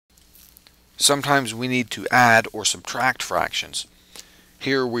Sometimes we need to add or subtract fractions.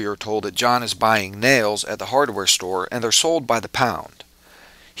 Here we are told that John is buying nails at the hardware store and they're sold by the pound.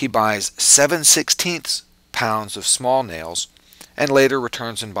 He buys 7/16 pounds of small nails and later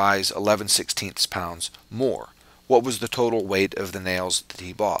returns and buys 11/16 pounds more. What was the total weight of the nails that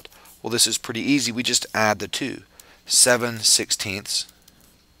he bought? Well, this is pretty easy. We just add the two. 7/16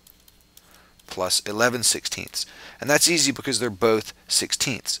 plus 11/16. And that's easy because they're both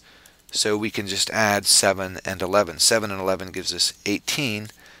sixteenths. So we can just add 7 and 11. 7 and 11 gives us 18.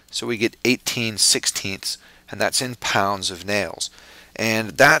 So we get 18/16, and that's in pounds of nails.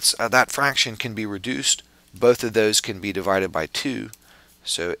 And that fraction can be reduced. Both of those can be divided by 2.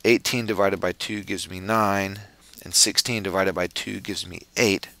 So 18 divided by 2 gives me 9, and 16 divided by 2 gives me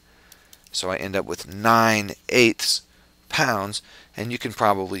 8. So I end up with 9/8 pounds, and you can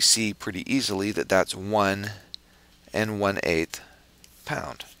probably see pretty easily that that's 1 1/8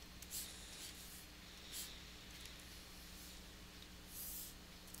 pound.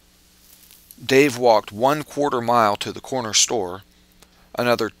 Dave walked 1/4 mile to the corner store,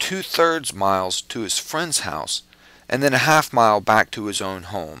 another 2/3 miles to his friend's house, and then a ½ mile back to his own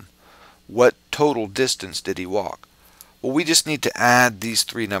home. What total distance did he walk? Well, we just need to add these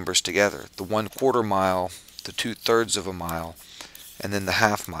three numbers together, the 1/4 mile, the 2/3 of a mile, and then the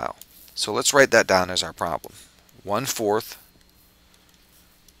 ½ mile. So let's write that down as our problem. 1/4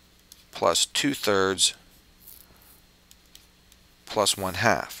 plus 2/3 plus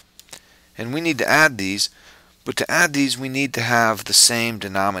 1/2. And we need to add these, but to add these we need to have the same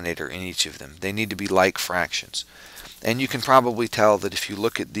denominator in each of them. They need to be like fractions. And you can probably tell that if you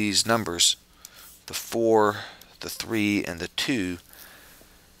look at these numbers, the 4, the 3, and the 2,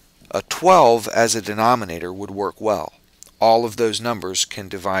 a 12 as a denominator would work well. All of those numbers can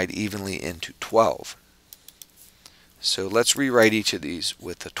divide evenly into 12. So let's rewrite each of these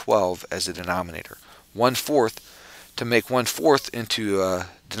with the 12 as a denominator. 1/4, to make 1/4 into a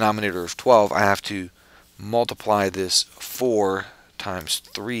denominator of 12, I have to multiply this 4 times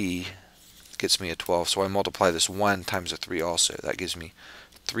 3, gets me a 12. So I multiply this 1 times a 3 also. That gives me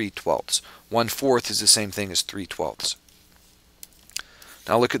 3/12. 1/4 is the same thing as 3/12.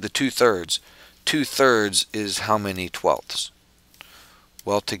 Now look at the 2/3. 2/3 is how many twelfths?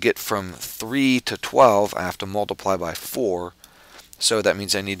 Well, to get from 3 to 12, I have to multiply by 4. So that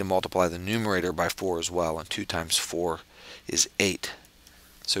means I need to multiply the numerator by 4 as well. And 2 times 4 is 8.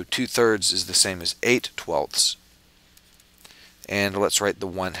 So 2/3 is the same as 8/12. And let's write the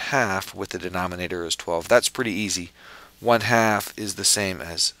 1/2 with the denominator as 12. That's pretty easy. 1/2 is the same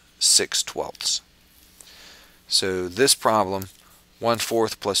as 6/12. So this problem,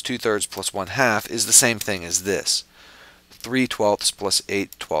 1/4 plus 2/3 plus 1/2, is the same thing as this. 3/12 plus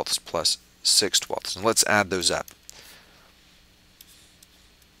 8/12 plus 6/12. And let's add those up.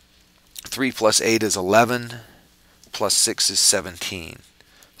 3 plus 8 is 11, plus 6 is 17.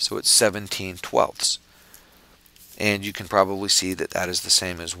 So it's 17/12. And you can probably see that that is the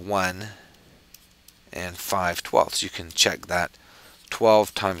same as 1 and 5/12. You can check that.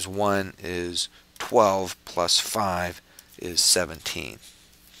 12 times 1 is 12 plus 5 is 17.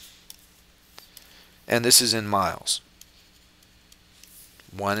 And this is in miles.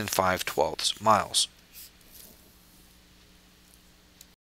 1 and 5/12 miles.